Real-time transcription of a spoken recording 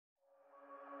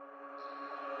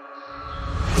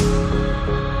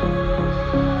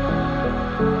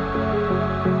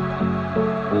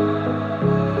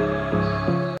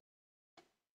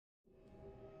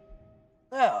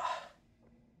Well,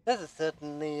 this is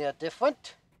certainly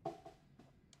different.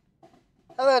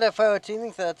 Hello there, fellow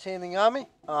tunings of the Tuning Army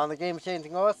on the Game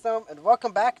Changing Awesome, and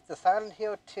welcome back to Silent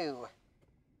Hill 2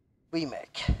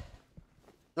 Remake.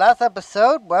 Last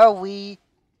episode, well, we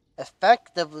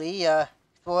effectively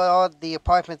explored the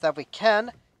apartments that we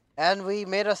can, and we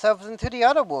made ourselves into the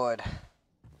other ward.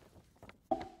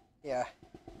 Yeah.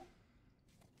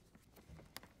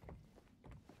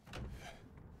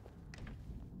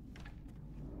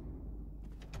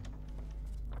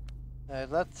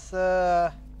 Alright, let's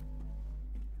go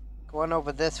on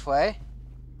over this way.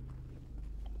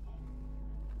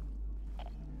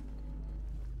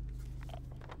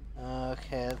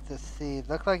 Okay, let's just see.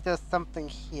 Looks like there's something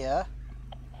here.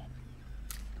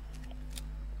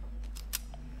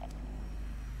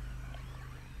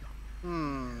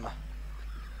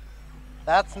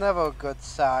 That's never a good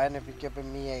sign if you're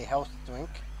giving me a health drink.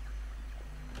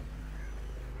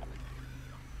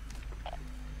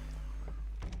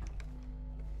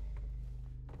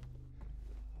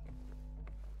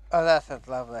 Oh, that sounds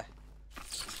lovely.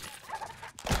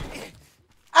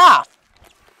 Ah!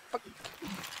 Fuck.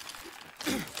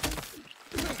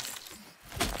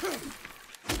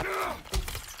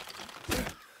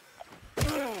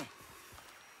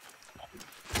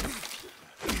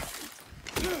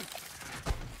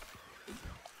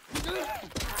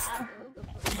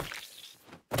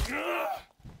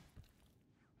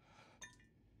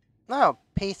 No,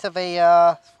 piece of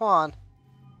a swan.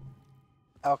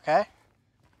 Okay.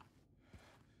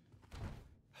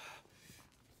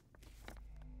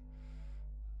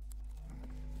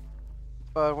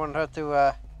 But I want her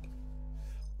to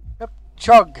yep,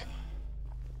 chug.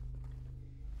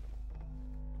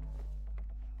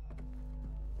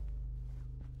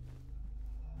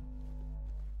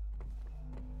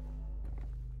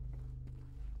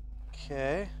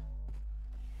 Okay.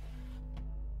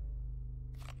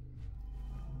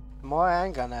 More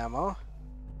handgun ammo.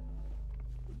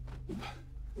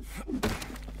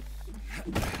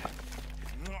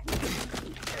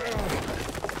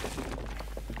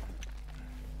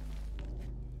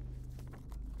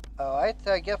 Alright,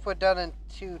 so I guess we're done in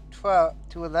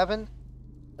 211.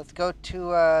 Let's go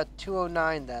to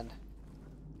 209 then.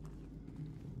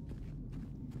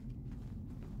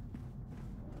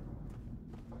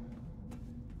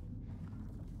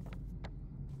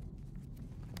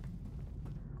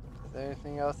 Is there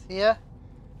anything else here?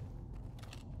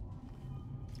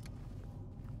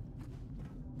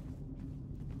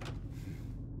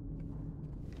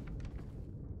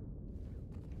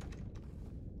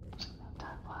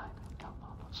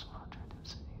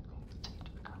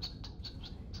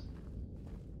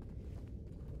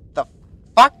 The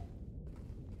fuck?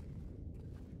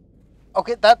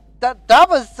 Okay, that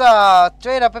was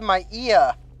straight up in my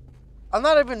ear. I'm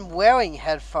not even wearing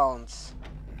headphones.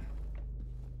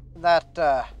 That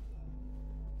I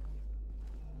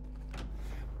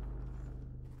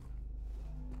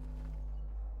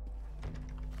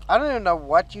don't even know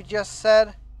what you just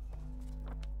said.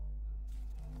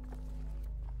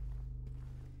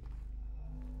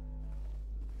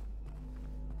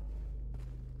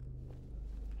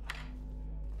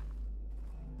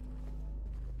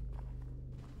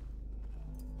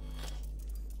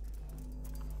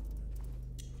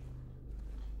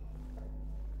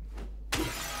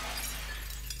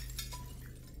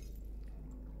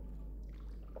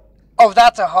 Oh,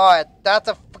 that's a heart. That's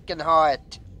a freaking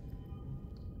heart.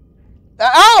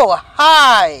 Oh,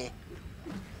 hi!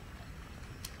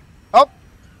 Oh.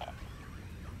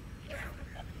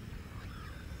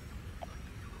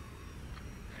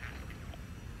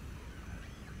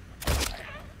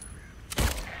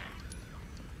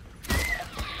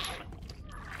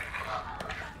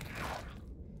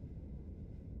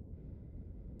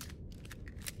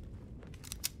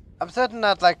 I'm certain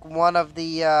that like one of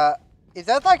the is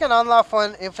that like an unlock for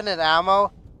an infinite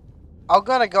ammo? I'm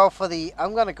gonna go for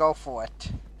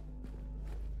it.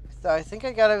 So I think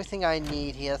I got everything I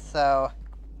need here, so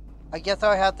I guess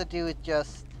all I have to do is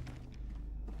just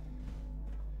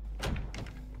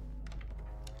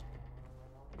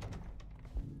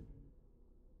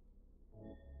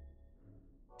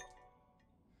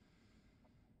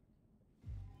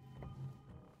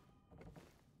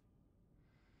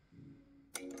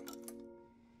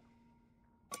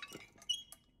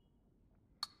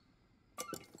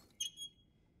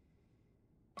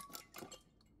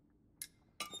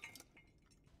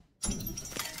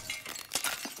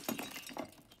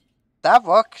that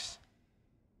works.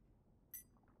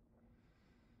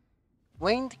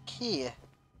 Winged key.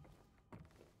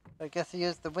 I guess I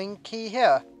use the winged key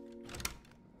here.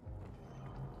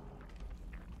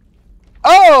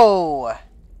 Oh!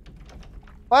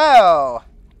 Wow.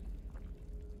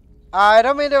 I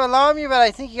don't mean to alarm you, but I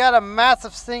think you got a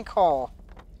massive sinkhole.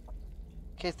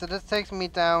 Okay, so this takes me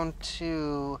down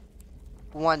to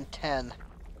 110.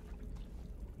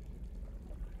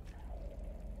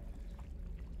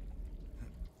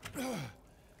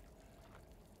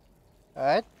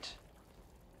 Alright.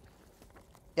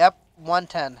 Yep,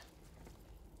 110.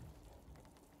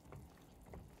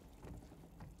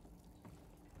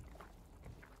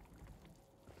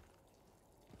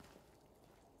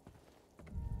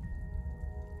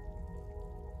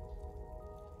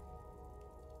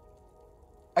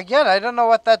 Again, I don't know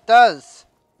what that does.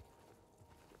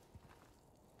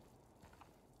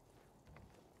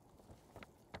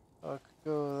 I could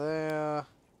go there.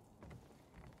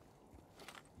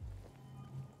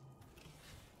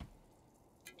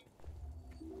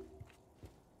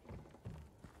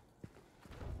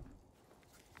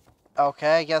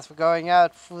 Okay, I guess we're going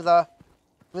out through the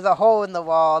hole in the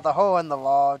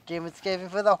wall, Game escaping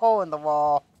through the hole in the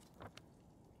wall.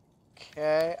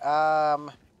 Okay,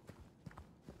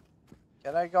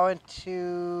 can I go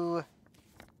into...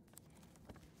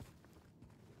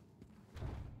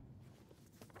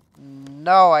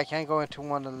 No, I can't go into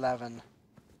 111.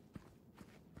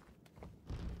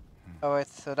 Oh wait,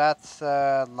 so that's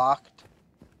locked.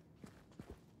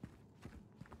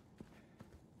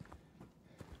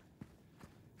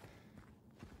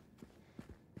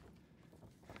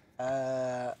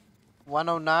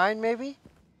 109 maybe?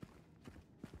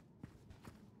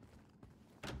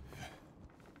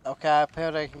 Okay,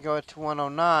 apparently I can go to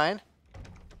 109.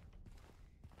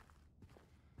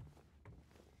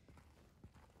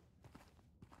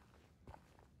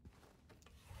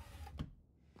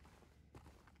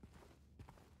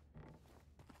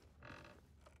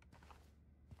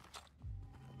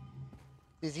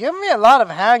 He's giving me a lot of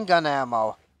handgun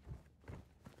ammo.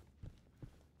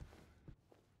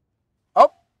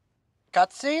 Oh!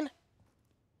 Cutscene?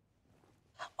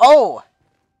 Oh!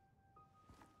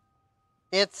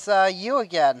 It's you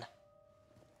again.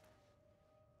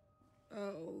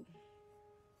 Oh.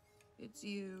 It's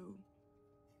you.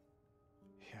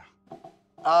 Yeah.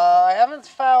 I haven't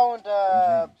found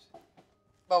I'm James.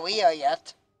 Maria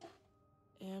yet.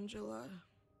 Angela.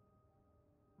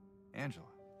 Angela.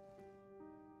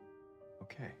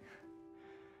 Okay.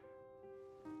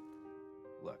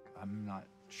 Look, I'm not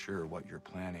sure what you're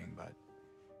planning, but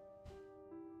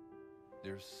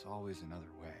there's always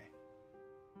another way.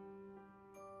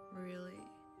 Really?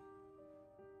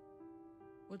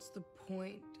 What's the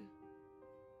point?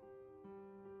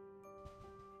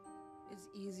 It's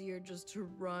easier just to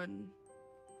run.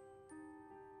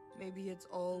 Maybe it's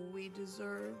all we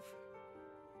deserve.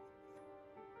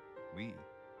 We?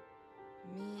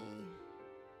 Me.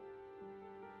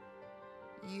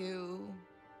 You.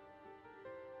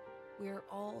 We're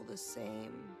all the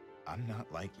same. I'm not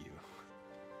like you.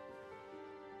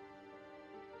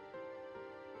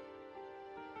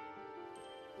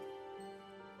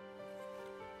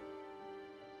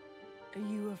 Are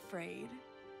you afraid?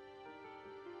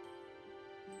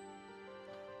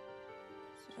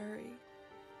 Sorry.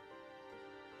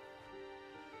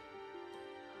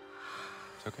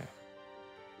 It's okay.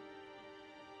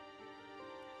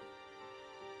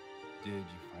 Did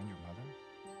you find your mother?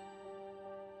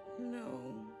 No.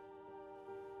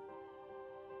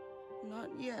 Not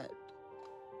yet.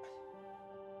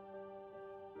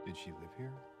 Did she live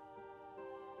here?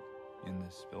 In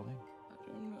this building? I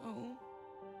don't know.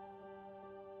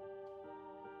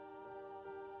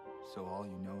 So all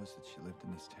you know is that she lived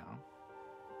in this town?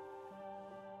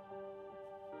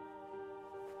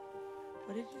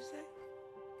 What did you say?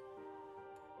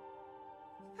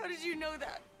 How did you know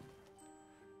that?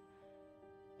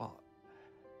 Well,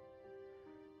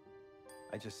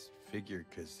 I just figured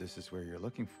because this is where you're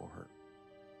looking for her.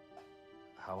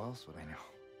 How else would I know?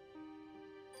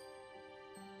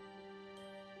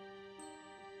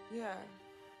 Yeah.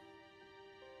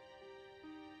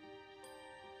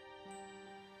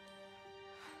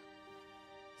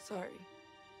 Sorry.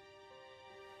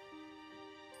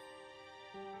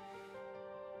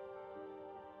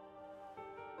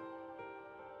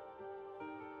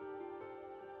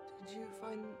 Did you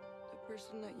find the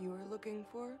person that you were looking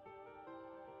for?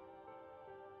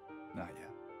 Not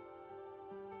yet.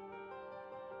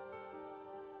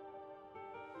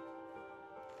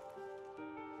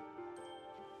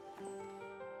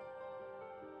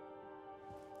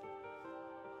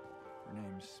 Her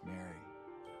name's Mary.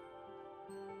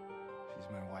 She's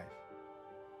my wife.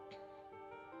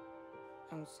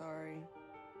 I'm sorry.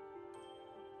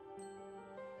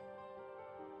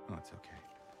 Oh, it's okay.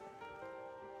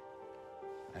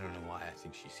 I don't know why I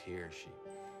think she's here. She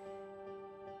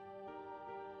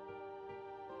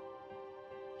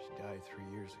died 3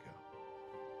 years ago.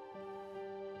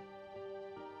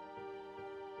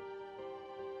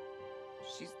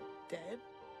 She's dead?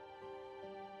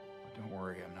 Oh, don't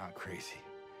worry, I'm not crazy.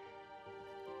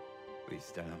 At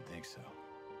least I don't think so.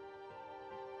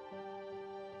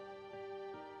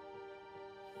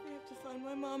 I have to find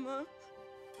my mama.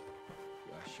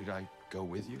 Should I go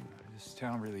with you? This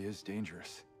town really is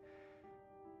dangerous.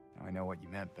 Now I know what you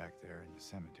meant back there in the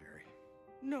cemetery.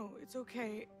 No, it's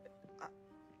okay.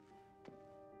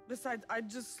 Besides, I'd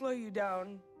just slow you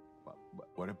down.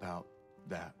 What about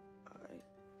that?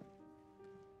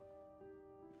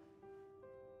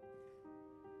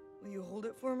 Will you hold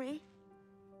it for me?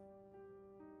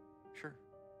 Sure,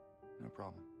 no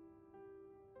problem.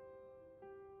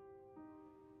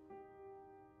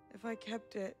 If I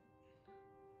kept it,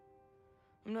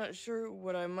 I'm not sure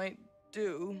what I might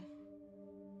do.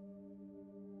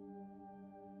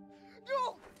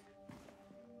 No!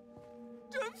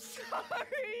 I'm sorry!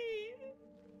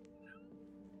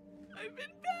 I've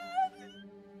been bad!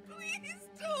 Please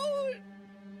don't!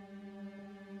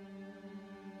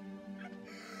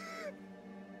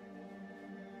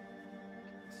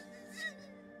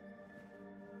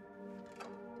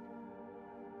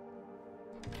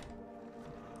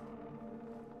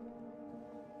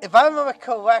 If I remember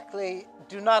correctly,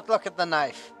 do not look at the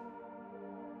knife.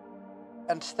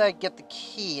 Instead, get the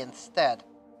key instead.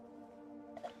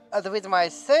 The reason why I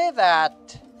say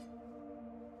that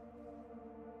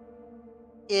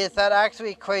is that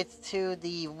actually equates to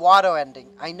the water ending.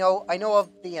 I know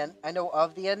of the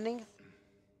endings.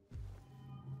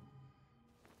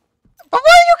 But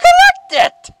why you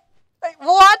collect it? Like,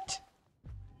 what?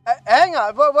 Hang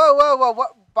on. Whoa.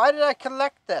 What? Why did I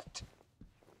collect it?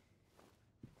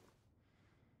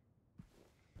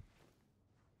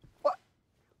 What?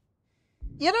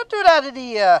 You don't do that in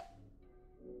the,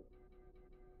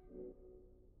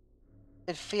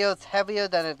 It feels heavier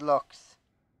than it looks.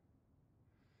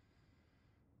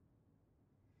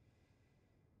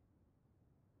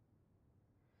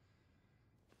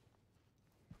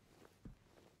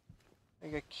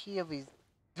 Like a key of these.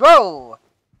 Whoa!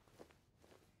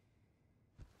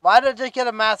 Why did it get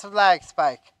a massive lag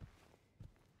spike?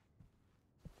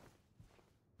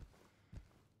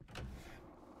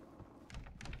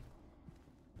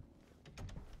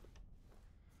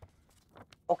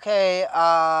 Okay,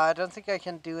 I don't think I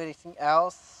can do anything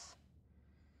else.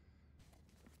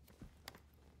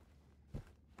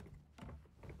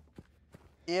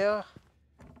 Here.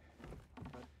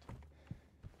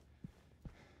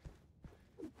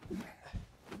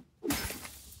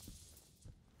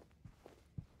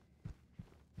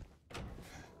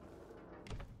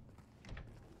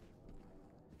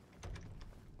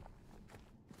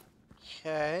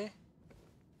 Okay.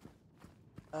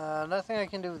 Nothing I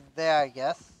can do there, I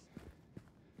guess.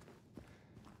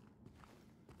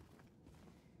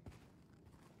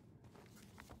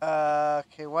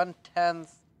 Okay, 110.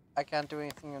 I can't do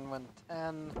anything in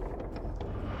 110.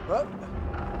 Whoop.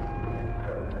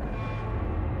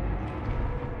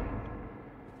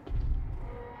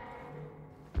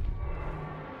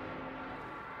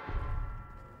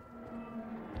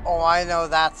 Oh, I know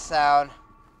that sound.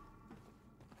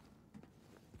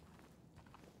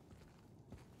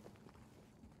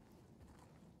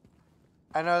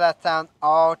 I know that sound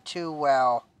all too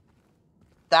well.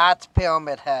 That's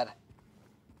Pyramid Head.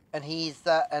 And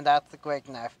and that's the Great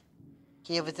Knife.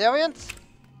 Key of Resilience?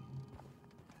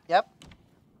 Yep.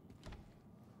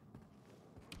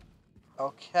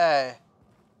 Okay.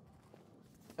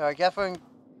 So I guess we're in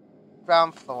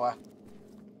ground floor.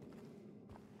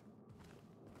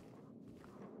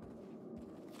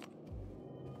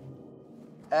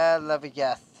 Let me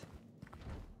guess.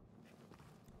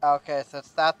 Okay, so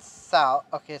that's south.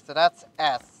 Okay, so that's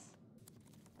S.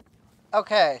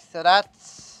 Okay, so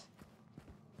that's...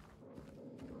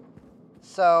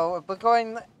 So, if we're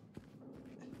going...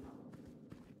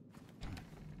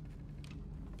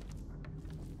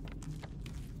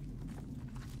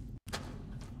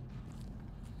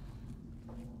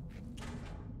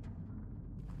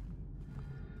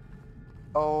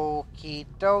 Okie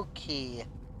dokie.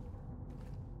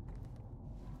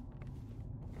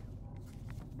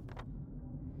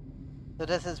 So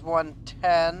this is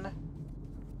 110.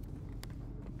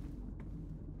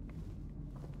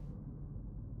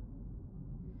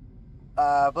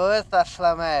 Where's the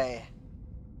Flamme?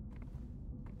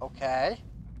 Okay.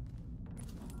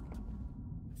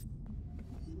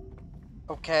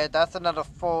 Okay, that's another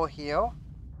full heal.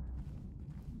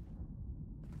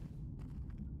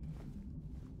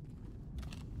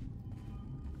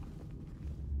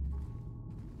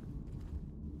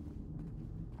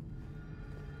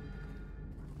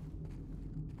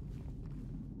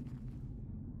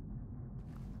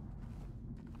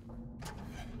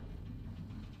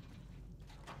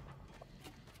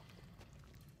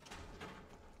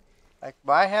 Like,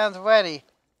 my hand's ready.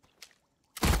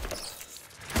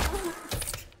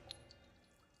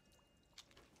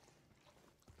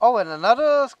 Oh, and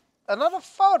another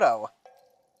photo.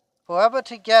 Forever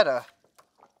together.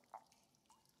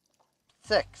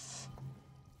 6.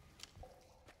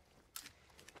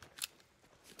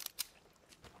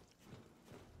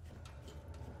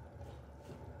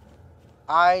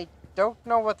 I don't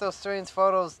know what those strange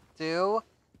photos do.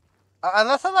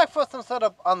 Unless I like for some sort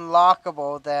of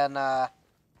unlockable, then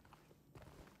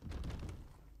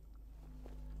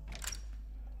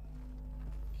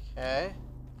okay.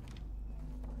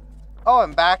 Oh,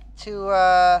 I'm back to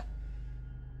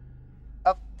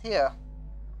up here.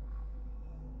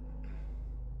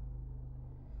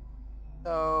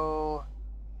 So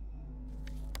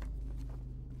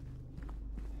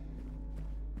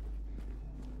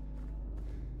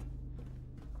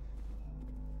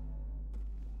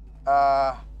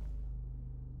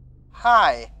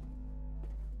hi.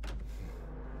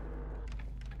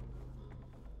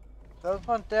 Those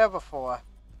weren't there before.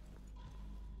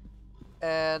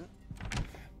 And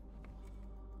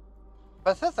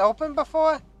was this open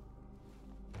before?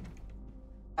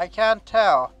 I can't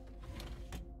tell.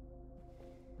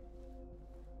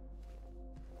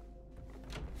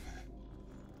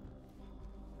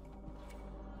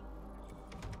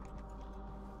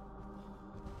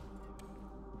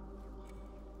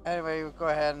 Anyway, we'll go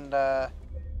ahead and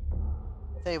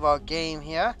save our game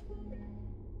here.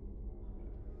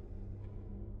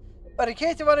 But in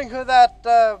case you're wondering who that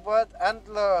was,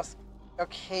 Antler.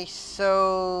 Okay,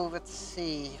 so let's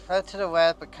see. Further to the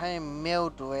west, but kind of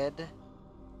Mildred.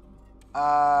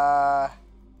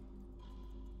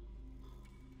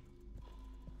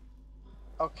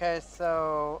 Okay,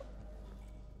 so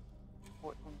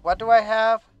what do I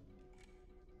have?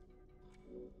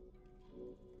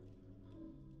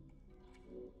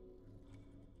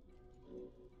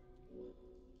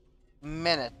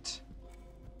 Minute.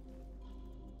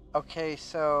 Okay,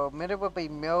 so minute would be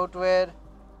Mildred,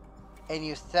 and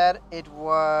you said it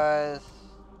was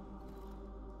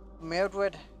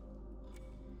Mildred.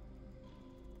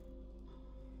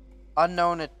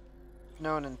 Unknown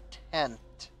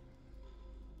intent.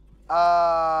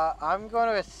 I'm going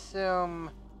to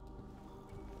assume.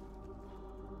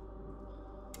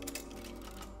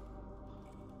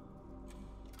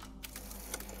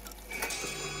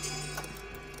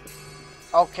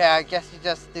 Okay, I guess you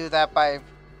just do that by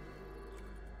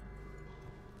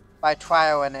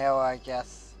trial and error, I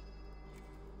guess.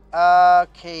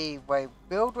 Okay, wait.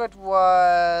 Mildred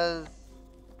was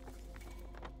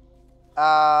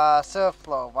third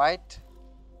floor, right?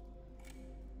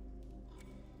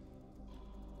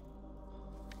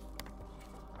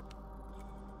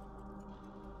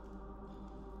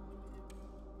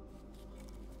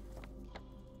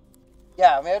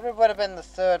 Yeah, Mildred would have been the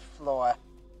third floor.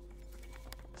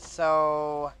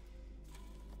 So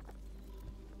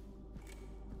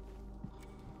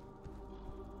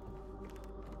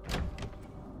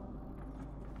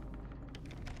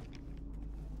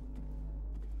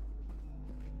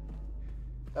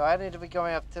I need to be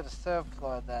going up to the third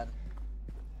floor then.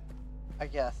 I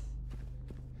guess.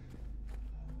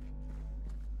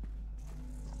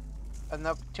 And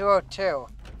no, 202.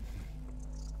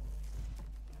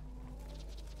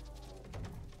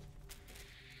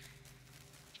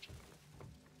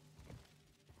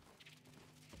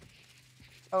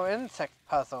 Oh, insect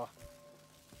puzzle.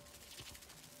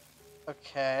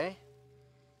 Okay.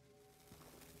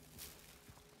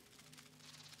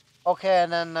 Okay,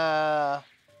 and then,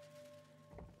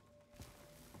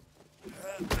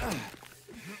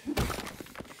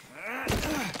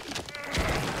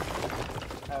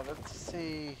 let's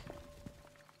see.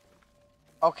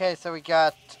 Okay, so we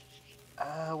got,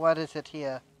 what is it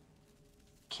here?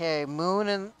 Okay, moon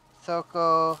and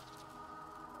circle.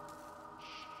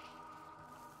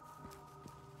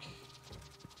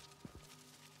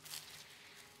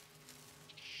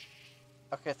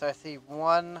 Okay, so I see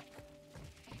one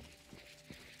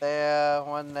there,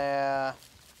 one there.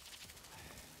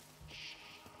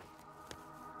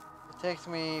 It takes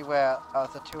me where? Oh,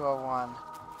 it's a 201.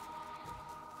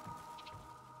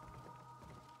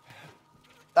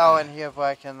 Oh, and here where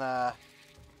I can,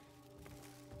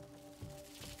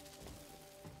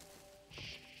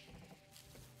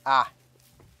 Ah.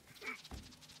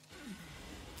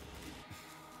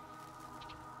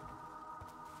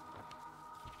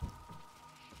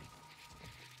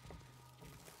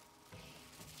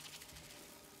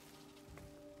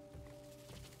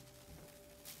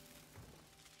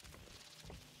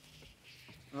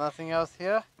 Nothing else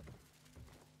here?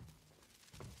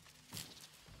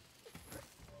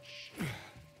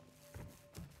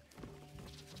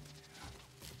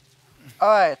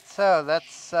 Alright, so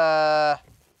that's,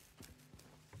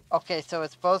 okay, so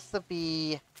it's supposed to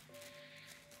be...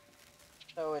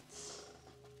 So it's...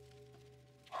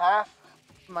 half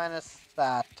minus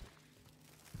that.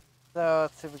 So,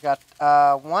 let's see, we got,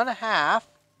 1/2.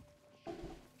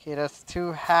 Okay, that's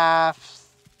 2 halves.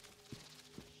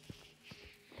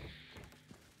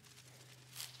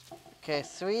 Okay,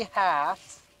 3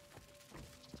 halves.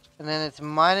 And then it's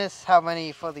minus how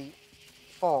many for the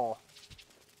 4?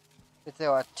 If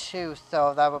there are 2,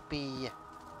 so that would be...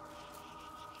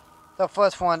 The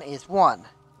first one is 1.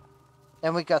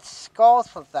 Then we got skulls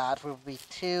for that, would be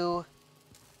 2.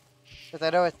 Because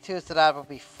I know it's 2, so that would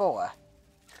be 4.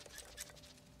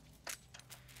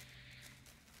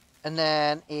 And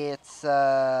then it's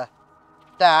that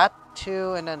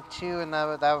 2 and then 2 and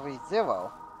that would be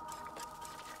 0,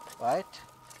 right?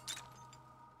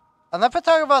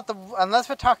 Unless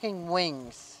we're talking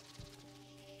wings.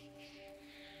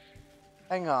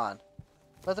 Hang on.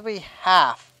 Let it be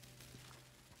half.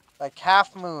 Like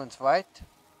half moons, right?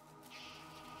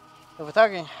 If we're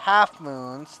talking half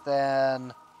moons,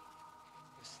 then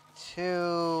it's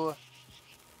 2,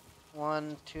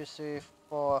 1, 2, 3,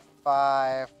 4,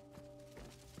 5.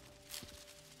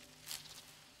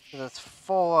 So that's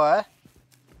 4.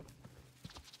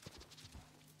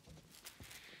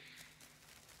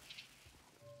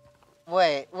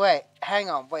 Wait, hang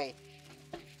on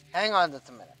just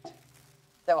a minute.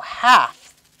 So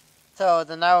half. So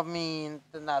then that would mean,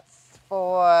 then that's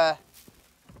 4,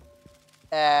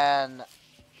 and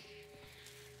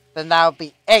then that would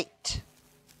be 8.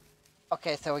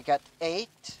 Okay, so we got 8.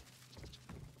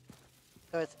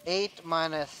 So it's 8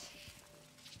 minus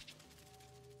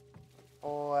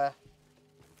 4.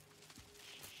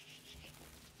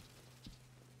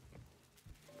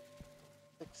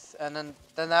 And then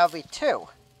that would be 2.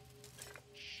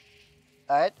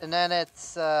 Alright, and then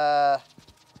it's out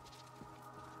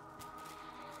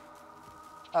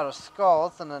of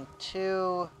skulls, and then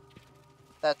 2,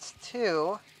 that's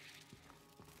 2,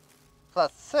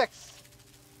 plus 6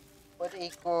 would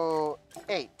equal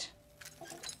 8.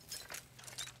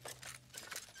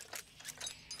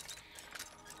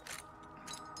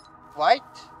 Right?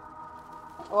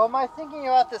 Or am I thinking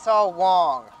about this all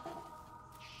wrong?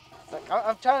 Like,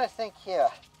 I'm trying to think here.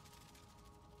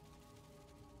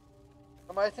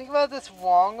 Am I thinking about this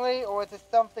wrongly, or is it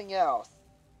something else?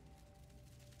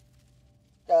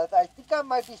 Because I think I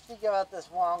might be thinking about this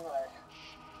wrongly.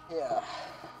 Yeah.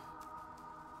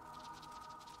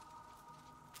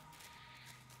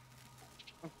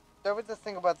 Let me just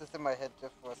think about this in my head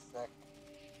just for a sec.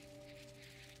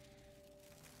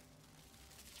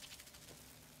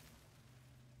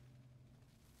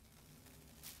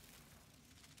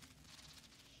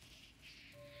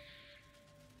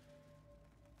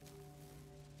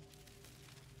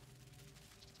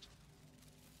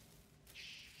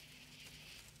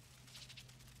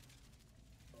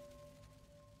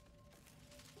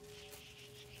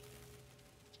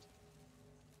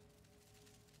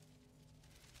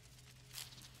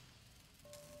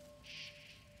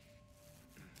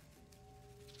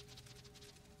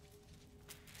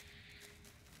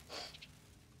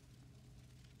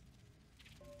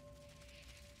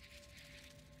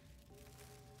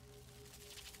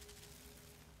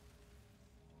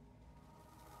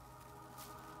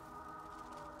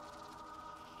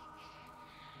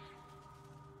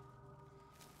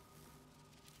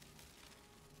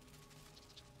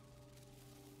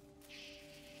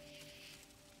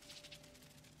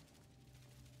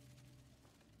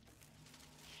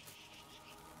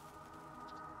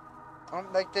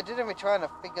 I'm like legitimately trying to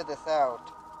figure this out.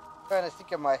 Trying to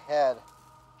think in my head.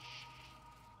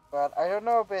 But I don't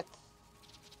know if it's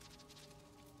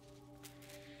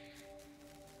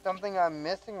something I'm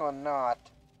missing or not.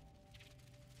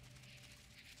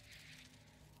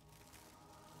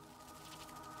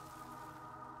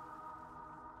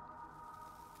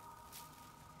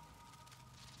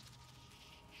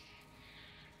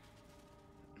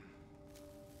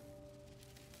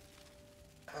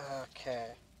 Okay.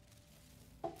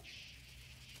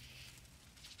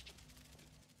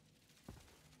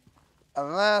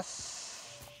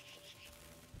 Unless...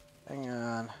 Hang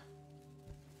on.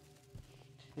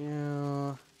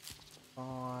 2,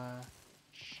 4...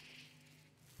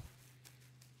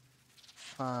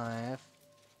 5.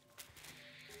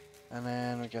 And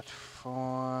then we get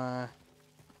 4.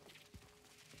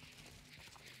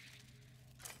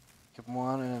 Get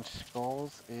 1, and then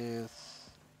skulls is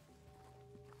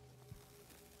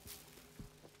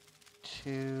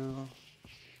 2,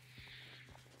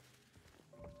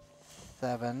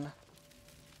 7.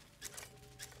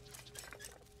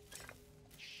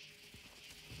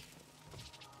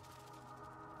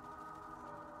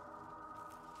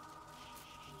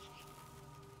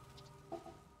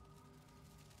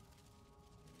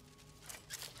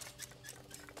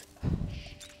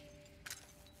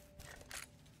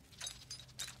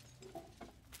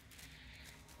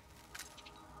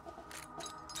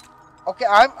 Okay,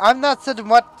 I'm not certain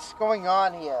what's going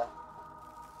on here.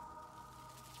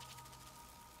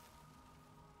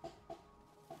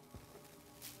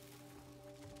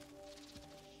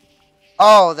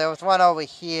 Oh, there was one over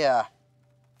here.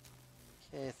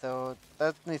 Okay, so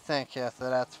let me think here. So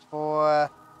that's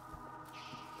 4.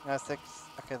 No, 6.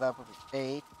 Okay, that would be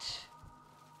 8.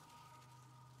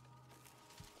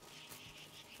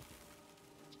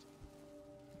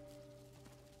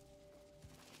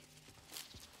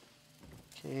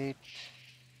 Okay.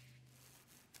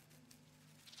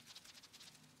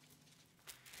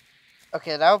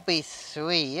 Okay, that would be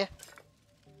 3.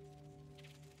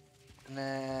 And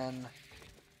then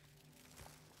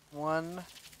 1,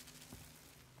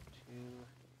 2,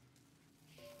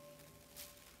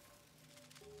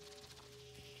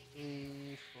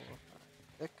 3, 4,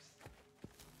 5, 6.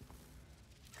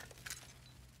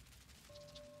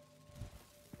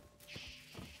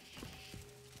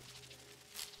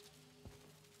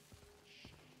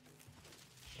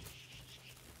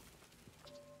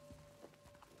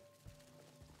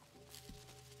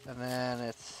 And then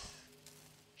it's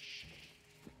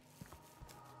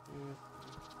 2, 3,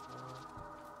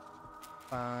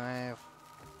 4, 5.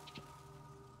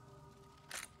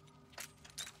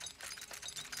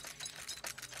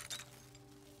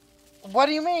 What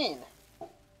do you mean?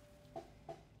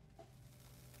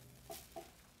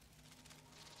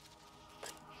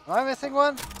 Am I missing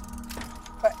one?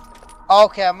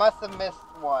 Okay, I must have missed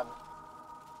one.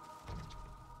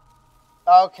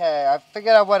 Okay, I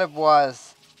figured out what it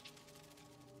was.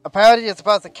 Apparently you're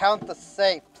supposed to count the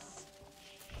safes.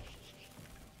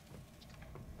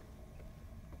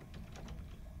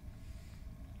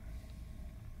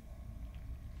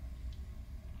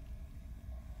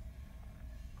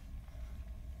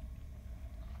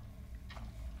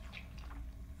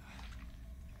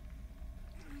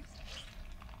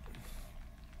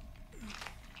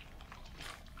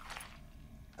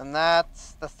 And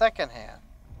that's the second hand.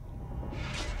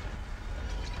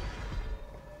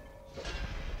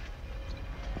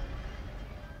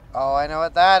 Oh, I know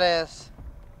what that is.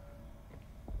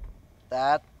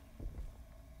 That's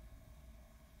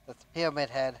the pyramid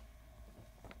head.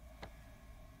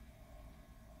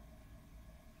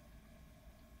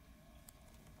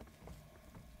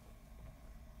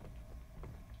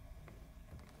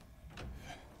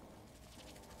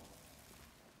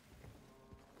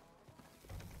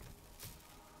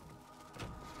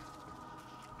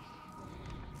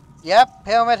 Yep,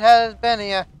 pyramid head has been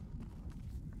here.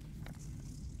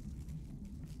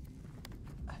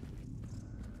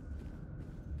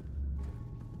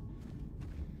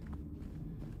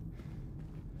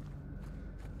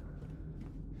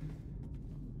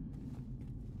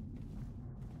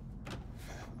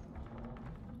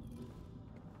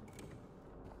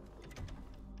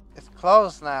 It's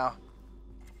closed now.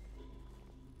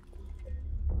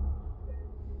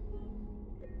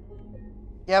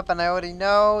 Yep, and I already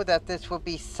know that this will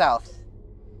be south.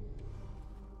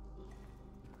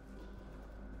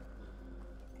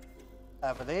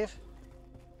 I believe.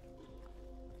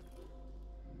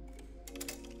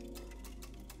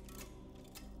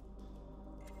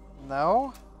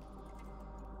 No.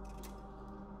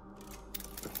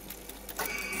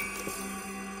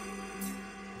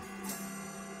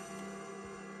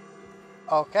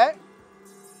 Okay.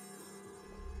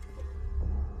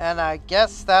 And I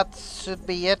guess that should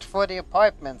be it for the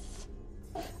apartments.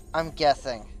 I'm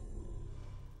guessing.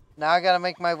 Now I gotta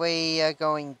make my way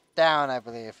going down, I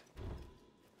believe.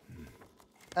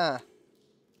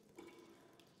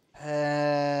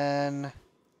 And...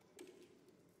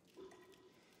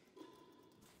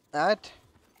 that.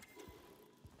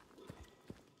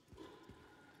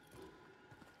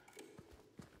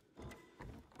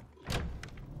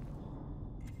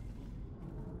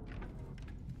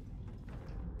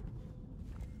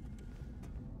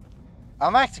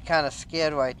 I'm actually kind of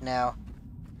scared right now.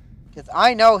 Because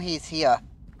I know he's here.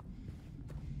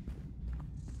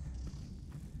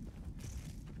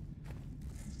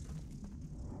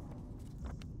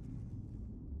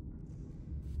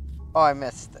 Oh, I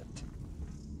missed it.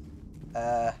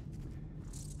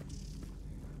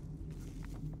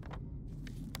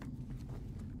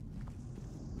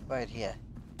 Right here.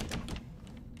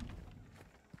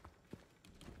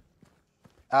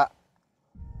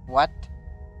 What?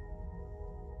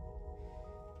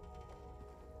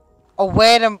 Oh,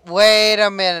 wait a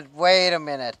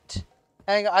minute.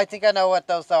 Hang on, I think I know what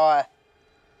those are.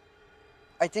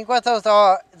 I think what those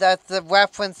are, that's the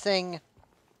referencing,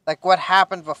 like, what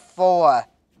happened before.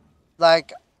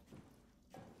 Like,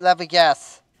 let me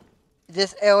guess.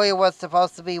 This area was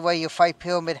supposed to be where you fight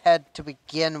Pyramid Head to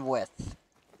begin with.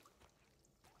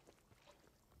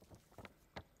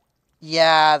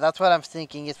 Yeah, that's what I'm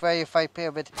thinking. It's where you fight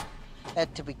Pyramid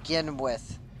Head to begin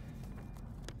with.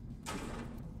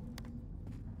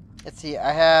 Let's see,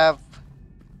 I have...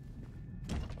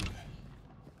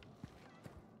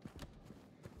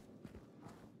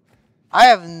 I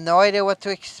have no idea what to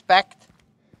expect.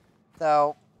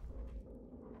 So...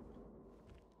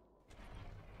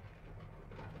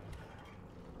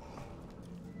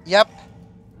 Yep.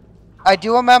 I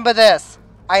do remember this.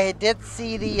 I did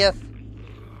see the...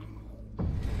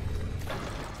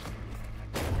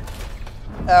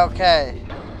 Okay.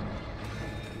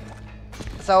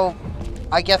 So,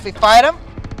 I guess we fight him?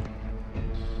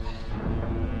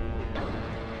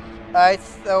 Alright,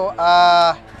 so,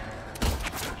 Ow!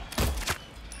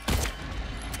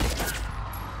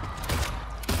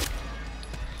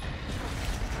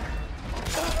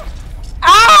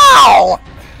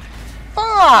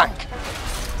 Fuck!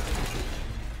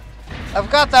 I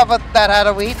forgot that had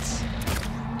a wheats.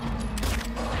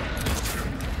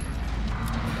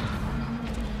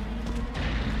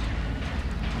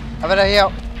 I better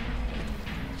heal.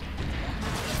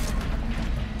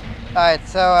 Alright,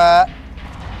 so,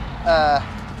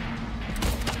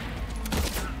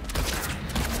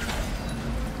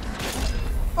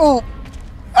 Ooh!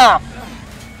 Ah!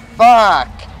 Fuck!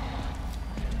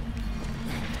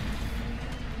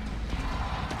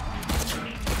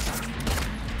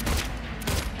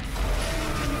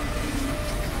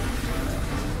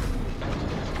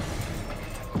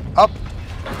 Up!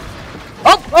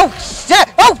 Oh! Oh! Shit!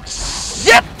 Oh!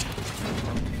 Shit!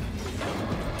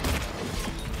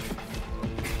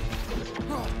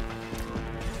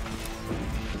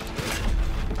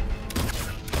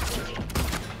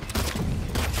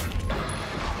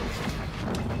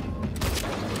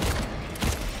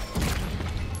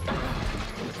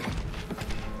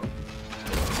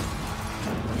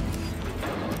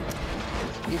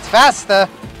 He's faster.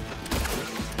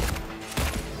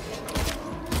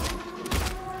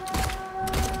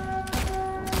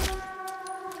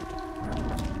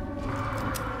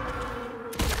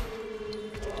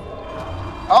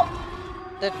 Oh,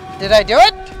 did I do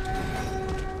it?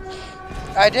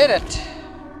 I did it.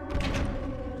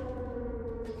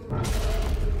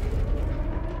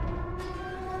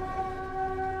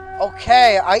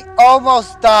 Okay, I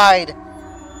almost died.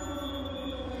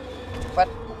 But,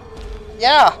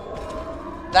 yeah.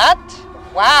 That?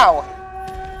 Wow.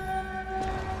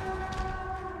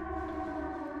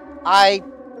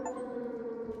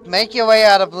 Make your way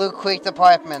out of Blue Creek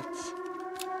Apartments.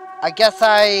 I guess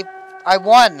I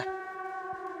won.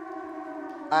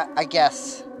 I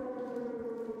guess.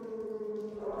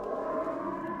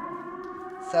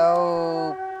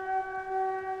 So...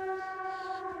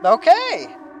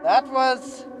 Okay. That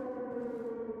was...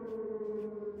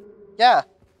 Yeah.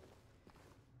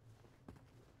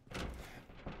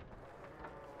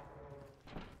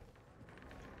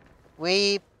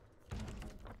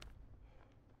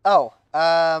 Oh,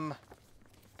 I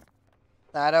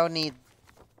don't need...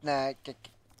 Nah,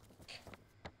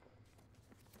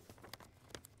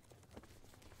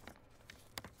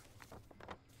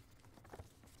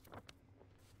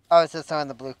 oh, it's just on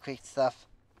the Blue Creek stuff.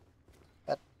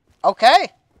 But, okay.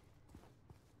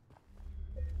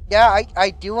 Yeah,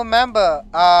 I do remember,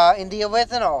 in the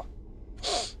original,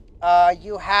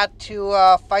 you had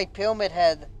to, fight Pyramid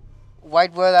Head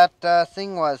right where that,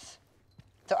 thing was.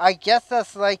 So I guess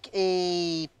that's like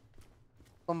a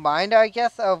reminder, I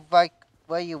guess, of, like,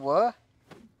 where you were.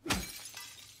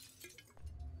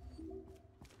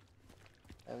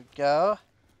 There we go.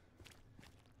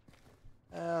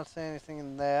 I don't see anything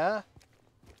in there.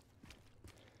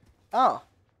 Oh.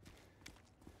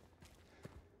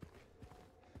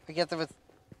 I guess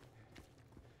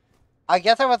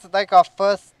it was like our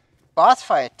first boss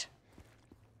fight.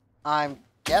 I'm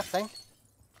guessing.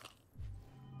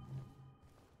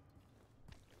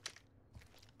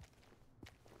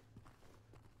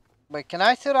 Wait, can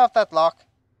I shoot off that lock?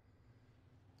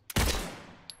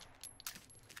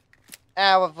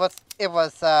 Ah, it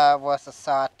was a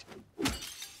shot.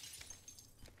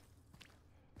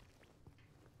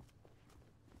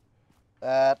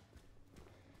 That.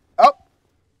 Oh!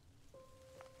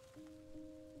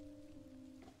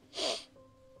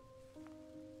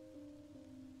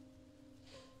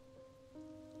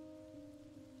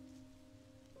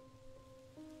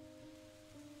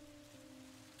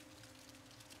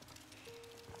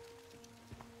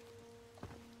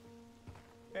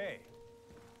 Hey.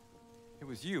 It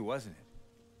was you, wasn't it?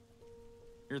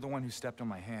 You're the one who stepped on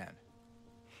my hand.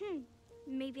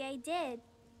 Maybe I did.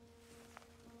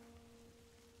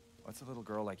 What's a little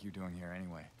girl like you doing here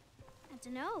anyway? I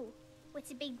don't know.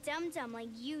 What's a big dum-dum like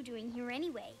you doing here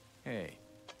anyway? Hey,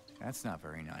 that's not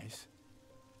very nice.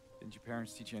 Didn't your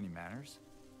parents teach you any manners?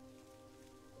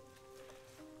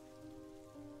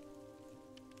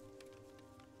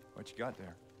 What you got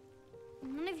there?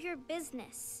 None of your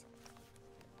business.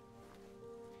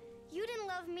 You didn't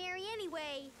love Mary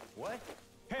anyway. What?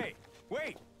 Hey,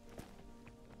 wait!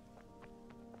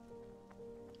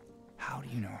 How do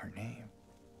you know her name?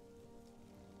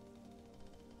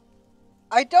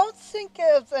 I don't think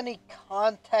there's any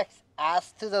context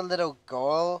as to the little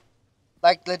girl.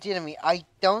 Like, legitimately, I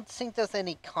don't think there's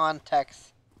any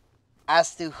context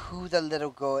as to who the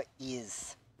little girl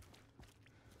is.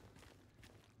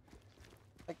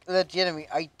 Like, legitimately,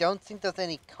 I don't think there's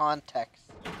any context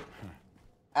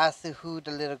as to who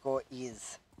the little girl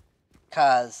is.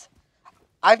 'Cause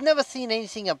I've never seen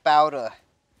anything about her.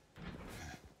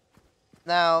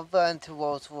 Now, going to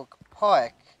Rosewood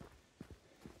Park.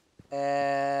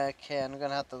 Okay, I'm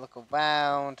gonna have to look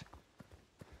around.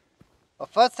 Well,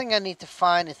 first thing I need to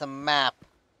find is a map.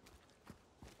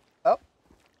 Oh.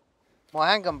 More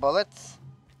handgun bullets.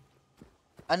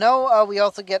 I know we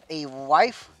also get a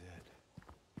rifle.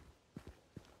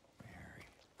 Mary,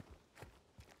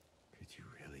 could you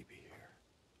really be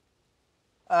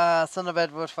here? Son of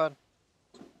Edward Fun.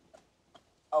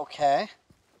 Okay.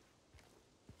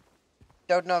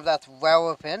 Don't know if that's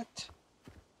relevant.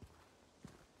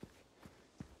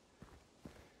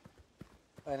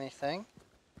 Anything.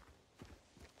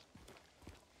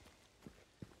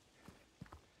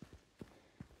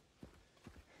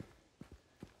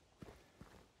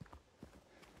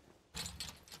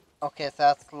 Okay, so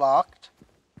that's locked.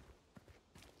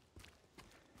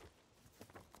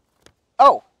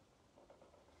 Oh!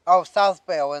 Oh,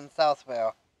 Southvale and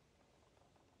Southvale.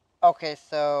 Okay,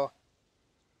 so...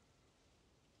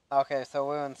 Okay, so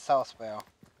we're in Southvale.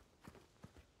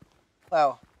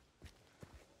 Well...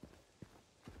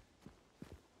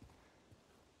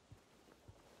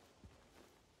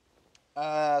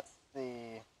 let's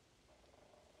see.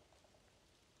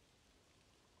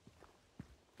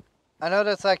 I know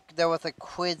there was a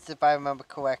quiz if I remember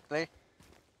correctly.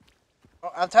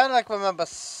 I'm trying to remember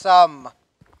some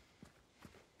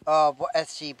of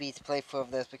SGB's playthrough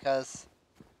of this because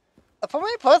for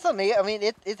me personally, I mean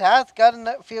it has gotten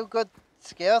a few good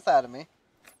skills out of me.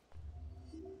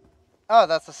 Oh,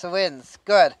 that's a syringe.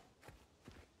 Good.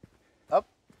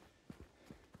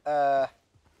 Oh.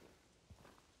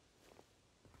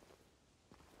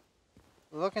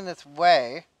 Looking this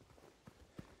way.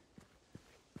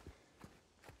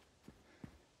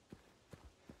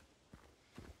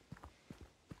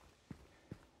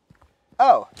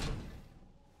 Oh.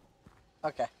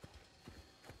 Okay.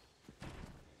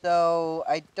 So,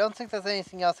 I don't think there's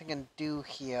anything else I can do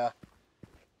here.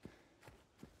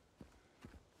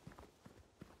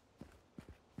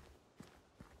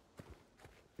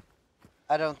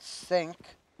 I don't think.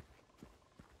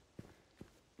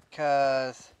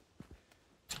 Because...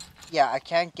 Yeah, I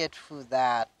can't get through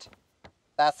that.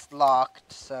 That's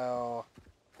locked, so...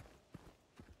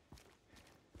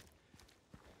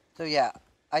 So yeah,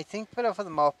 I think for the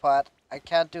most part, I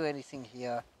can't do anything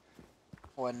here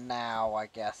for now, I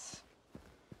guess.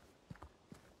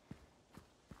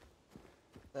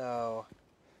 So...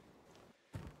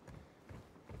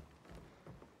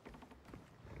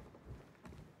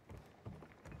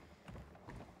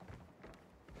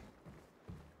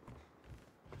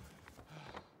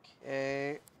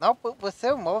 Okay. Nope, we're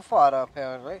still more farther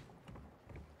apparently.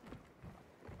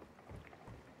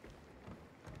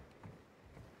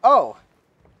 Oh!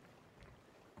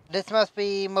 This must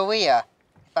be Maria,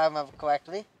 if I remember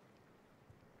correctly.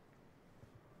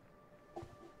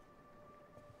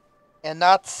 And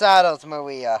not Saddles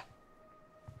Maria.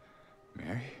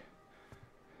 Mary?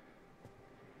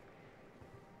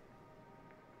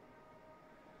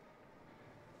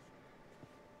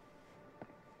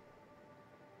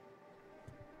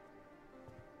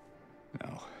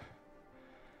 No.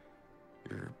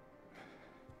 You're...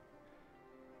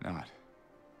 not.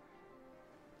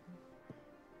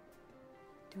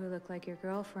 Do I look like your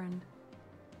girlfriend?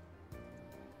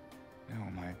 No,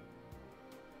 my...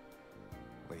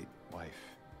 late wife.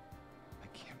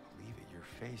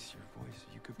 face, your voice,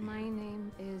 you could be... My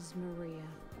name is Maria.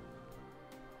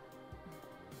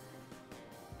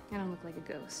 I don't look like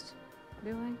a ghost,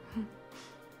 do I?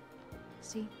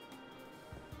 See?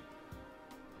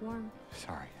 Warm.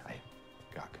 Sorry, I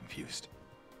got confused.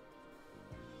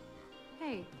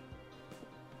 Hey.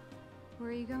 Where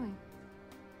are you going?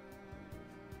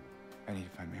 I need to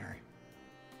find Mary.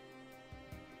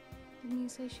 Didn't you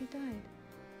say she died?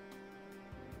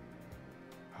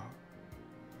 Oh.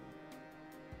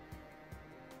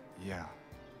 Yeah.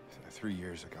 3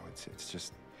 years ago. It's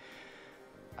just...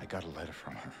 I got a letter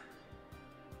from her.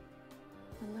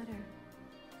 A letter?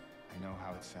 I know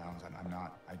how it sounds.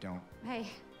 I don't... Hey.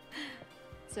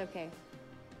 It's okay.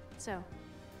 So,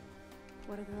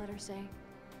 what did the letter say?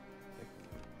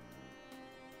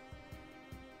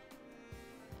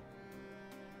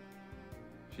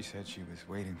 She said she was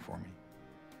waiting for me.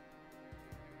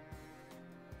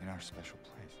 In our special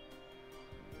place.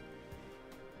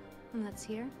 And that's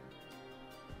here?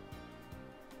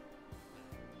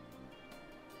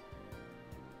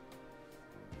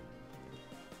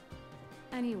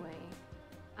 Anyway,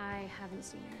 I haven't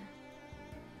seen her.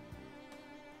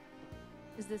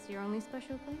 Is this your only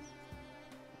special place?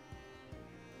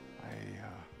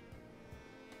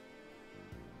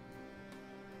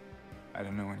 I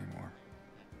don't know anymore.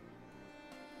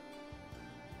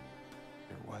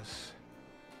 There was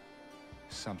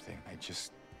something. I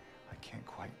can't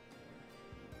quite...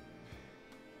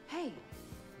 Hey!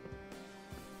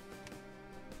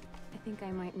 I think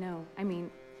I might know. I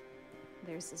mean,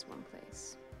 there's this one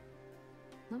place.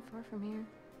 Not far from here.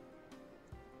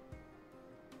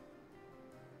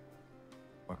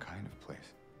 What kind of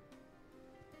place?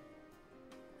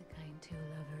 The kind two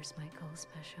lovers might call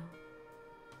special.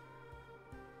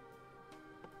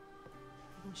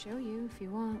 I can show you if you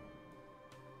want.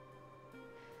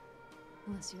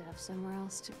 Unless you have somewhere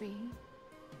else to be.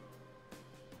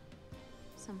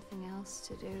 Something else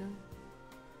to do.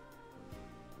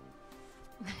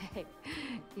 Hey,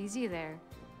 easy there.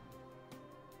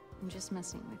 I'm just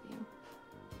messing with you.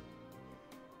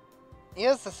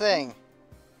 Here's the thing.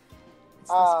 It's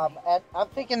this way. And I'm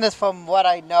thinking this from what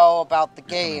I know about the You're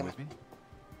coming game. with me?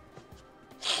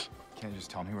 Can't you just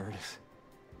tell me where it is?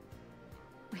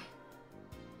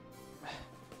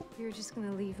 You're just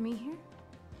gonna leave me here?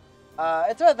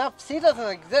 It's right enough. Sea doesn't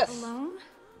exist. Alone?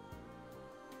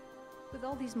 With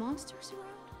all these monsters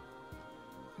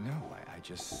around? No, I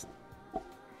just...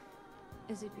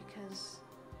 Is it because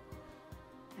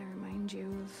I remind you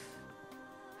of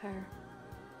her?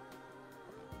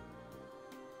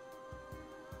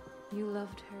 You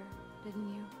loved her, didn't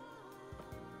you?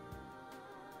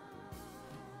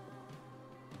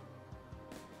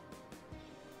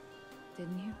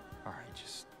 Didn't you? All right,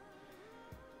 just...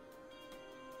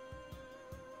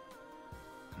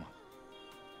 Come on.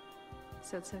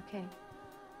 So it's okay.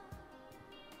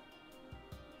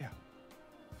 Yeah.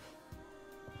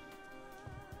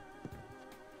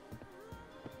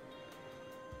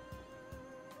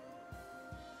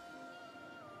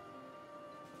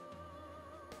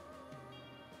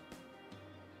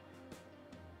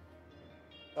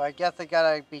 So I guess I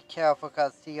gotta be careful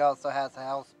because he also has a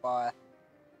health bar.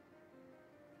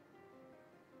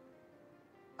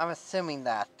 I'm assuming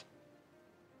that.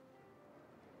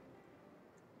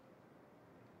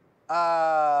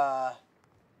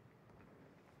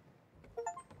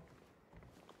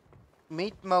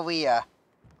 Meet Maria.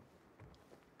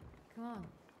 Come on,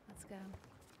 let's go.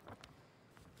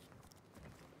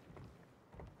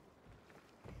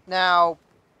 Now,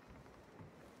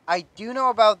 I do know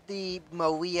about the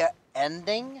Maria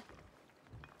ending.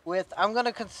 I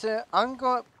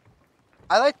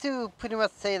like to pretty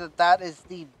much say that that is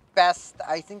the best,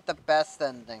 I think the best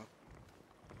ending.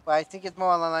 But I think it's more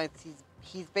along the lines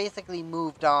he's basically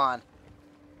moved on.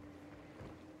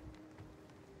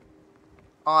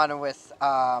 On with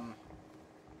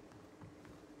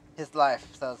his life,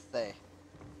 so to say.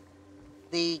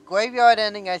 The graveyard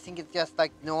ending I think is just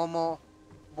like normal.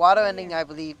 Water ending I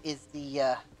believe is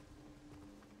the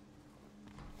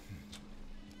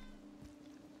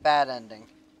bad ending.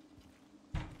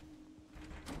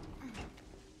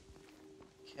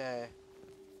 Okay.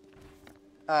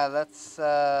 Let's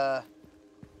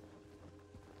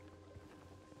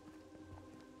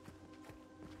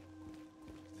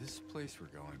This place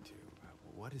we're going to,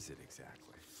 what is it exactly?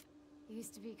 It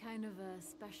used to be kind of a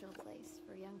special place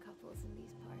for young couples in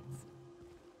these parts.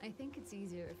 I think it's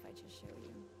easier if I just show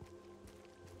you.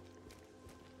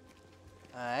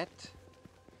 Alright.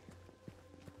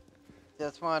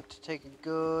 Just want to take a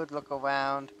good look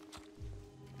around.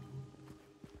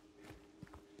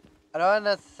 I don't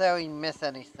necessarily miss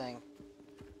anything.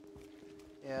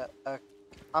 Yeah,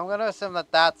 I'm gonna assume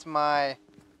that that's my...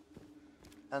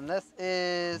 And this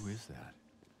is... Who is that?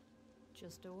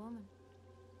 Just a woman.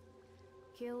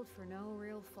 Killed for no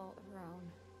real fault of her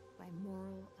own by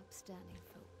moral, upstanding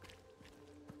folk.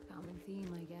 Common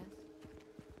theme, I guess.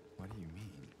 What do you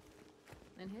mean?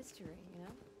 In history, you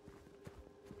know?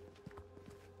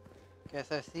 Okay,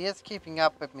 so she is keeping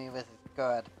up with me, which is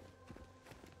good.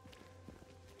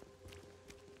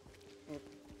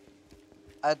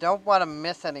 I don't want to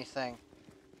miss anything.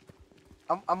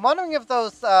 I'm wondering if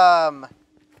those,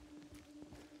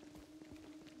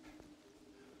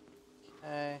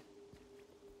 Okay.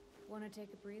 Want to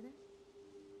take a breather?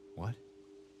 What?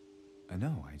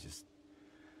 No, I just...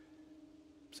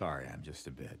 Sorry, I'm just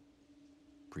a bit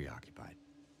preoccupied.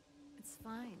 It's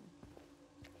fine.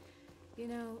 You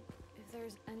know, if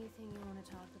there's anything you want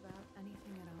to talk about,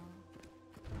 anything at all.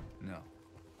 No.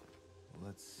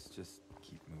 Let's just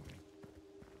keep moving.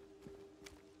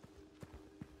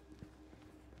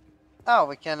 Oh,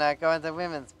 we can go into the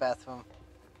women's bathroom.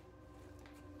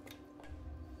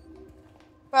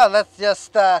 Well, let's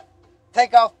just let's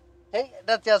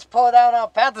just pull down our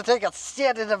pants and take a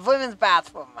shit in the women's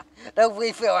bathroom. Don't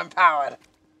we feel empowered?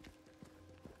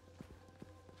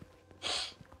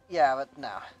 Yeah, but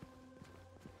no.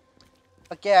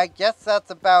 Okay, I guess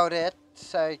that's about it.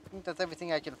 I think that's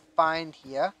everything I can find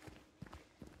here.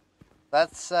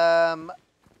 Let's go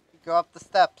up the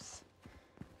steps.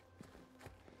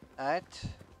 Alright.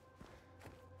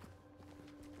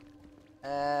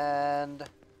 And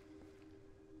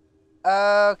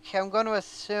okay, I'm going to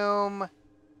assume...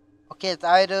 Okay, it's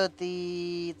either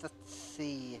the... Let's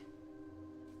see.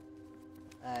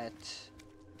 Alright.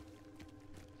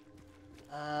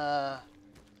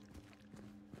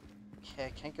 Okay,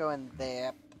 I can't go in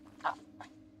there. Ah.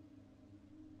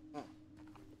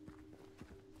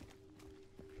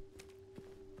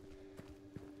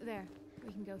 There,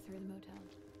 we can go through the motel.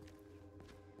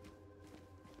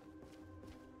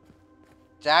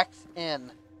 Jack's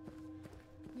in.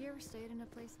 You ever stayed in a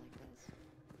place like this?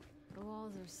 The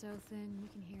walls are so thin you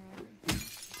can hear everything.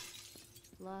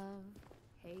 Love,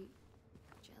 hate,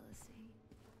 jealousy.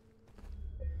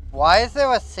 Why is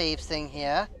there a safe thing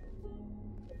here?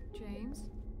 James?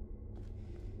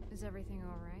 Is everything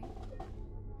alright?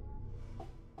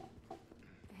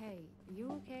 Hey,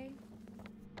 you okay?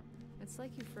 It's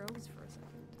like you froze for a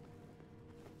second.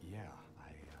 Yeah,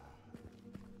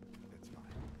 it's fine.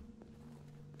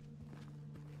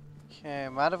 Okay,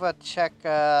 might as well check,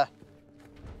 let's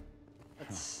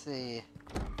see.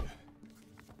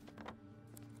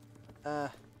 Cozy.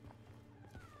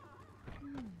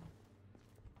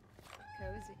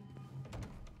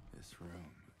 This room.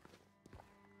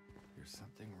 There's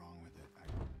something wrong with it.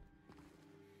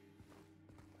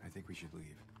 I think we should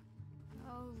leave.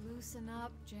 Oh, loosen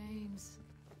up, James.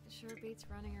 It sure beats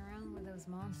running around with those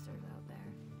monsters out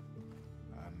there.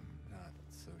 I'm not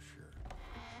so sure.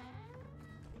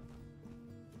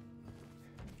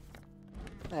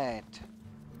 Right.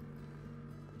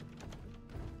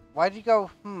 Why'd you go,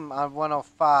 on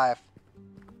 105?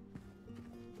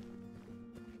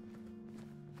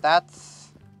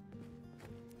 That's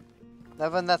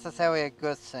never necessarily a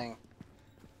good thing.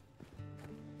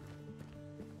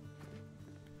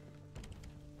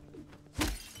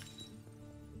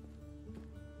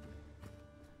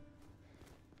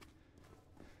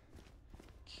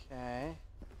 Okay.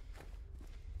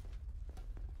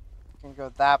 Can go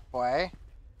that way.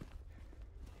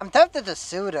 I'm tempted to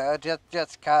shoot her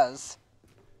just cause.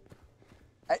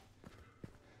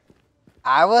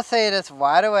 I will say this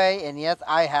right away, and yes,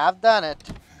 I have done it.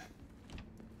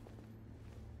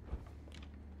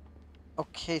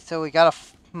 Okay, so we got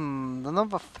the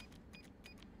number.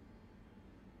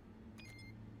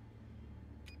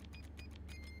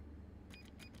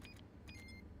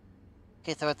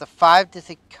 Okay, so it's a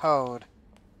 5-digit code.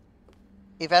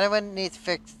 If anyone needs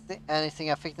anything,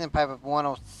 I'm fixing the pipe of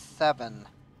 107.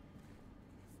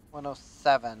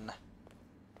 107.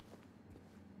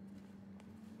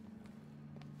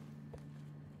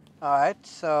 Alright,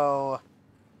 so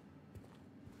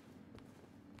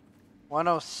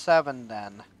 107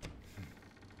 then.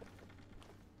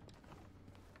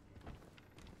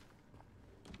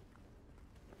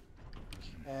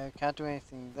 Okay, can't do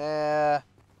anything there.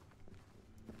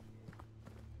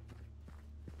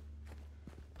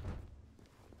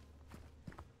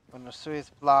 When the street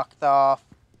is blocked off.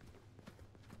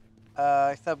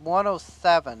 Except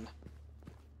 107.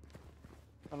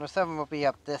 107 will be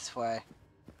up this way.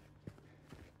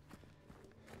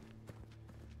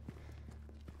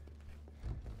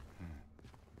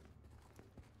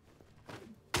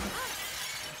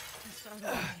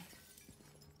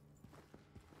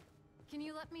 Can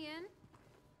you let me in?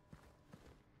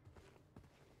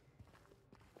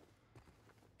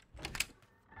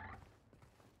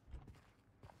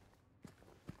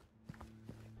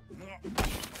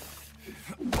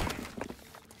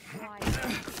 Why?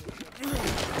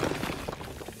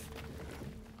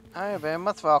 Hi, very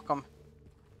much welcome.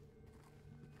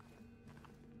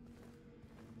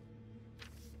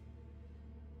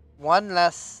 One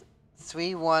less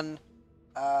 3-1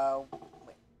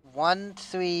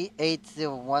 1380.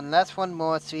 One less, one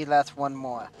more, 3 less, one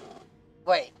more.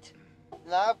 Wait.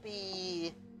 That'll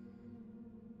be.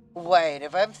 Wait,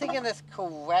 if I'm thinking this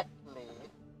correctly,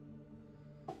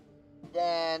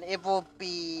 then it will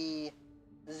be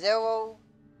 0,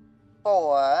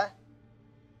 4,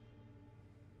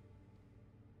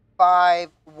 5,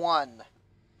 1.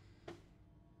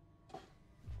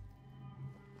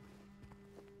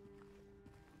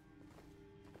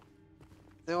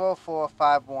 Zero, 4,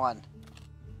 5, 1.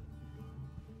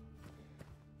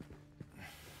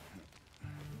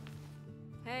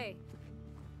 Hey,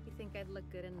 you think I'd look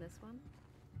good in this one?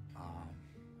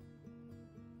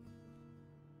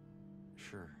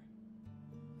 Sure.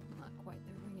 Not quite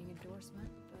the ringing endorsement,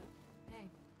 but hey,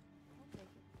 I'll take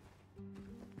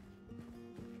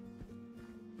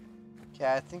it.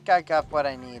 Okay, I think I got what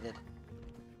I needed.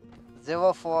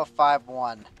 0, 4, 5,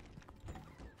 1.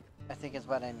 I think is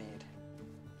what I need.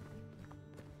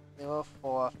 0,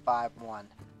 4, 5, 1.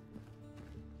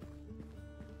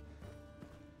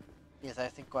 Yes, I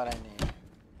think what I need.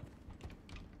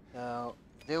 So,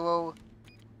 0.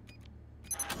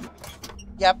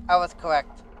 Yep, I was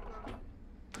correct.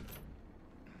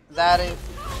 That is.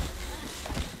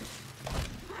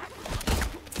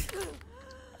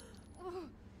 Oh,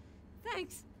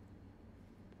 thanks.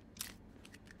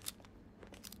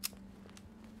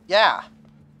 Yeah.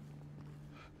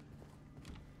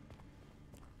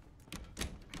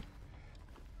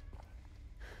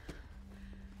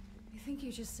 You think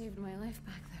you just saved my life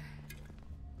back there?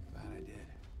 Glad I did.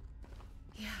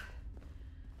 Yeah.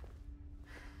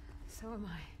 So am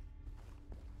I.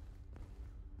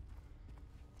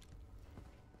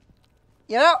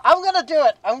 You know, I'm gonna do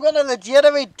it. I'm gonna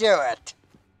legitimately do it.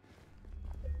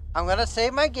 I'm gonna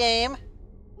save my game.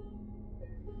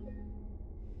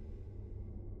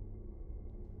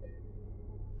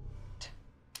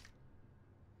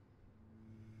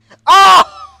 Oh!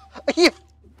 You.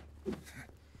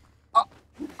 Oh!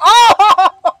 Oh!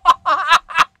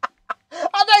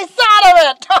 Oh, they thought of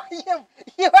it! Oh,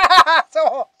 you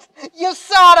asshole! You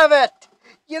thought of it!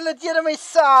 You legitimately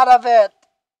thought of it!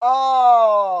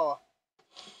 Oh!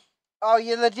 Oh,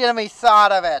 you legitimately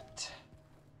thought of it.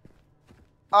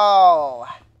 Oh.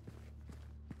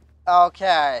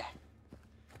 Okay.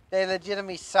 They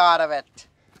legitimately thought of it.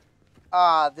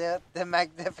 Ah, the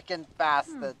magnificent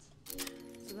bastards.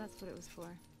 So that's what it was for.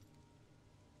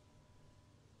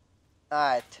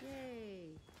 Alright.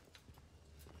 Yay.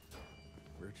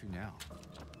 Where to now?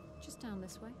 Just down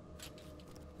this way.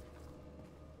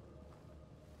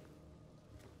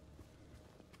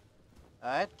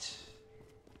 Alright.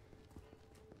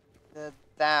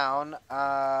 Down.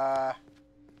 I'm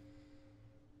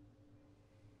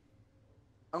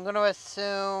gonna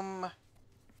assume.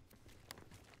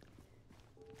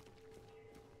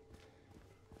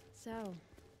 So,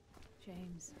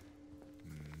 James.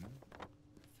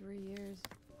 3 years.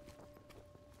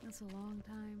 That's a long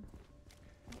time.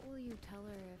 What will you tell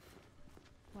her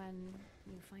when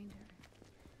you find her?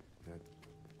 That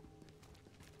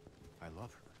I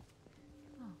love her.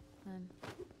 Oh, then.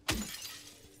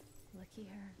 Lucky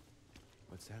her.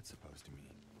 What's that supposed to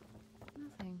mean?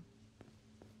 Nothing.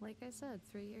 Like I said,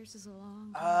 3 years is a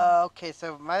long time. Okay,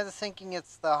 so am I thinking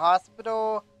it's the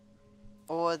hospital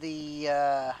or the,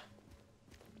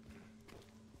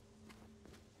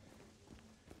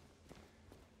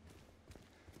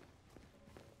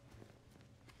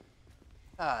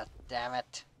 Ah, damn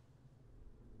it.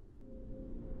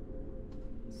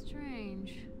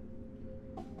 Strange.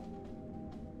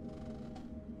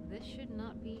 This should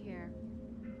not be here.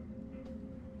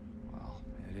 Well,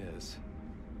 it is.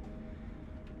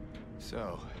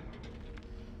 So,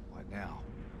 what now?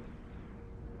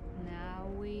 Now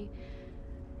we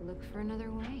look for another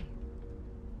way.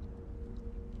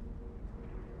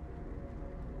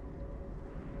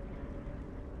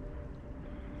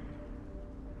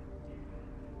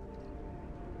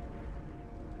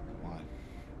 Come on.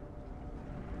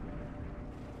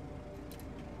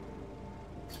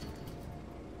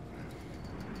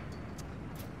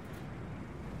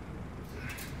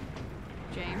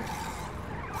 James?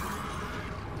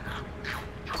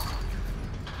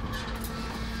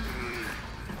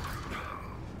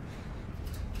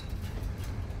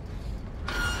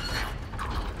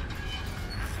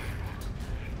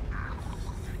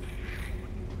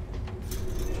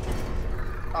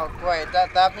 Oh, great.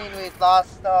 That means we've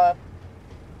lost,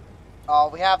 oh,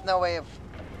 we have no way of...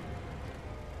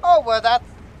 Oh, well, that's...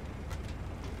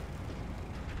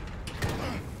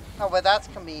 Oh, well, that's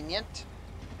convenient.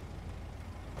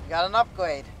 We got an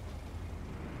upgrade.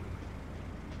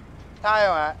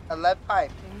 Tire, a lead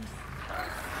pipe.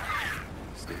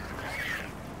 Stay close.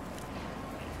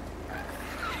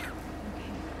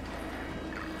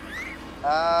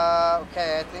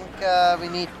 Okay, I think, we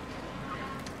need...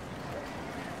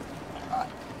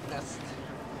 this.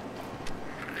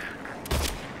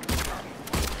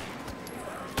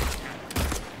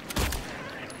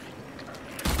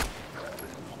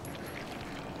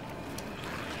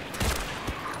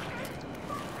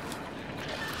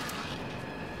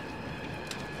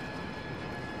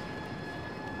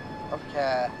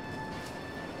 Okay.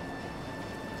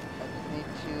 I just need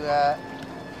to,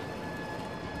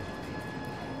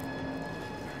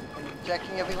 I'm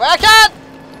checking everywhere I can!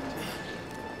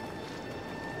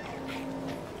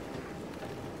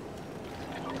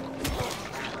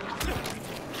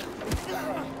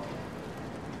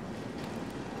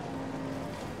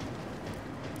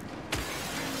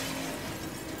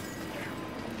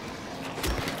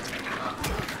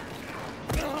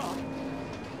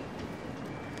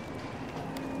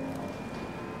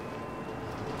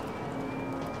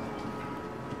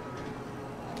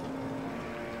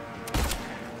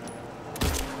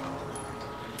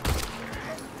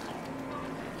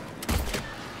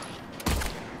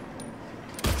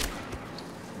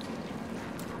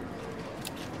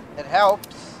 It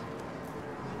helps.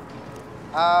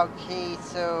 Okay,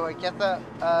 so I get the,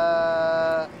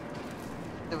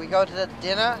 do we go to the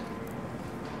dinner?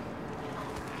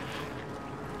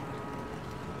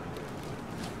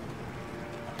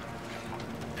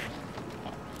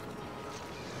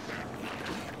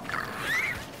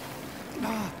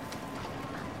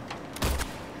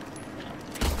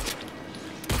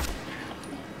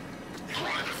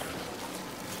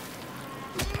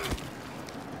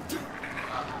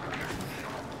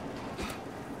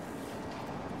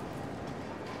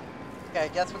 Okay, I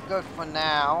guess we're good for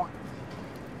now.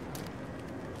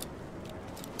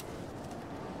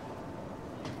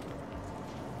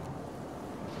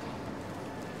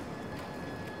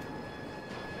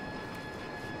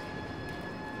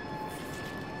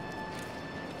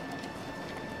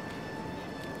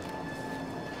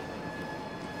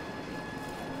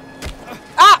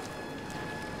 Ah!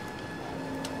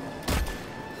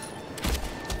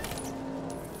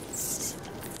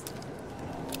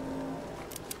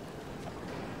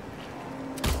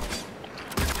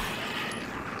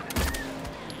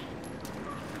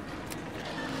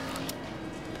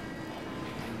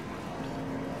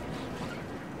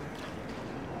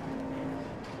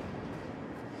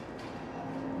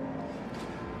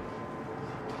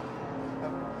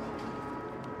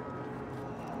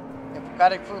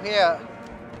 Got it through here.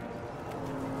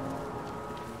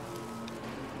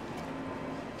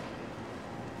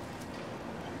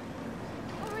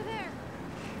 Over there.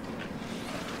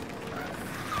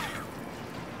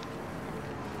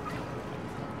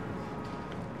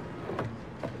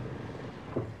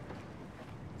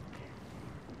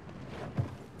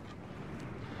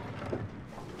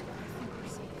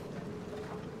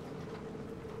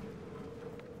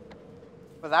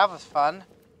 Well, that was fun.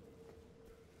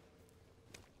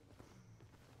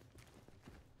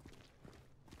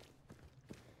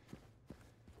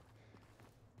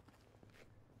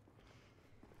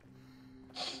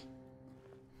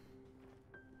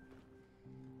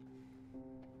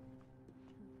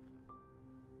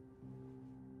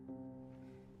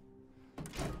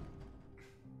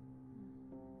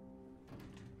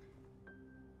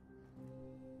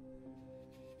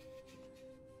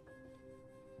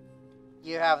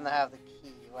 You happen to have the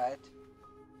key, right?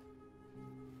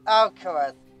 Of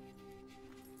course.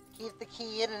 Keep the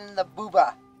key in the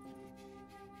booba.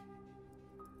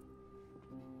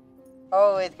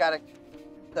 Oh, it's got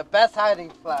the best hiding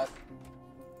place.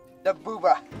 The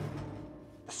booba.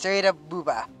 The straight up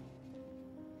booba.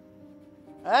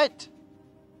 Right.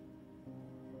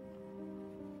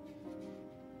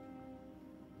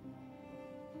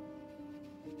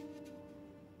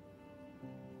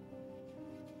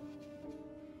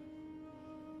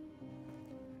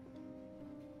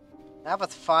 That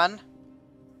was fun.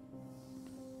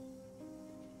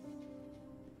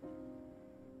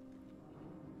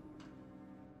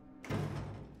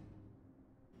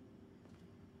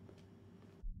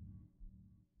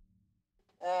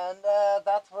 And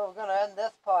that's where we're gonna end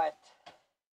this part.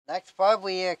 Next part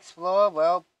we explore,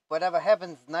 well, whatever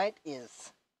Heaven's Night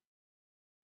is.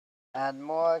 And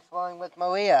more exploring with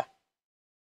Maria.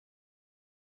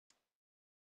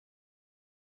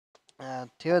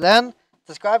 Until then,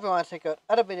 subscribe if you want to check out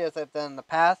other videos I've done in the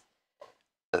past,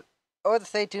 or to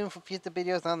stay tuned for future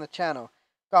videos on the channel.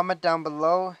 Comment down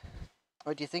below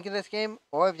what you think of this game,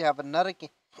 or if you have another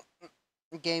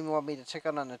game you want me to check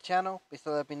out on the channel, be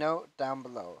sure to let me know down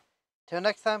below. Till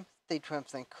next time, stay trimmed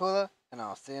and cooler, and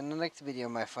I'll see you in the next video,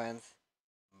 my friends.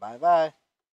 Bye bye.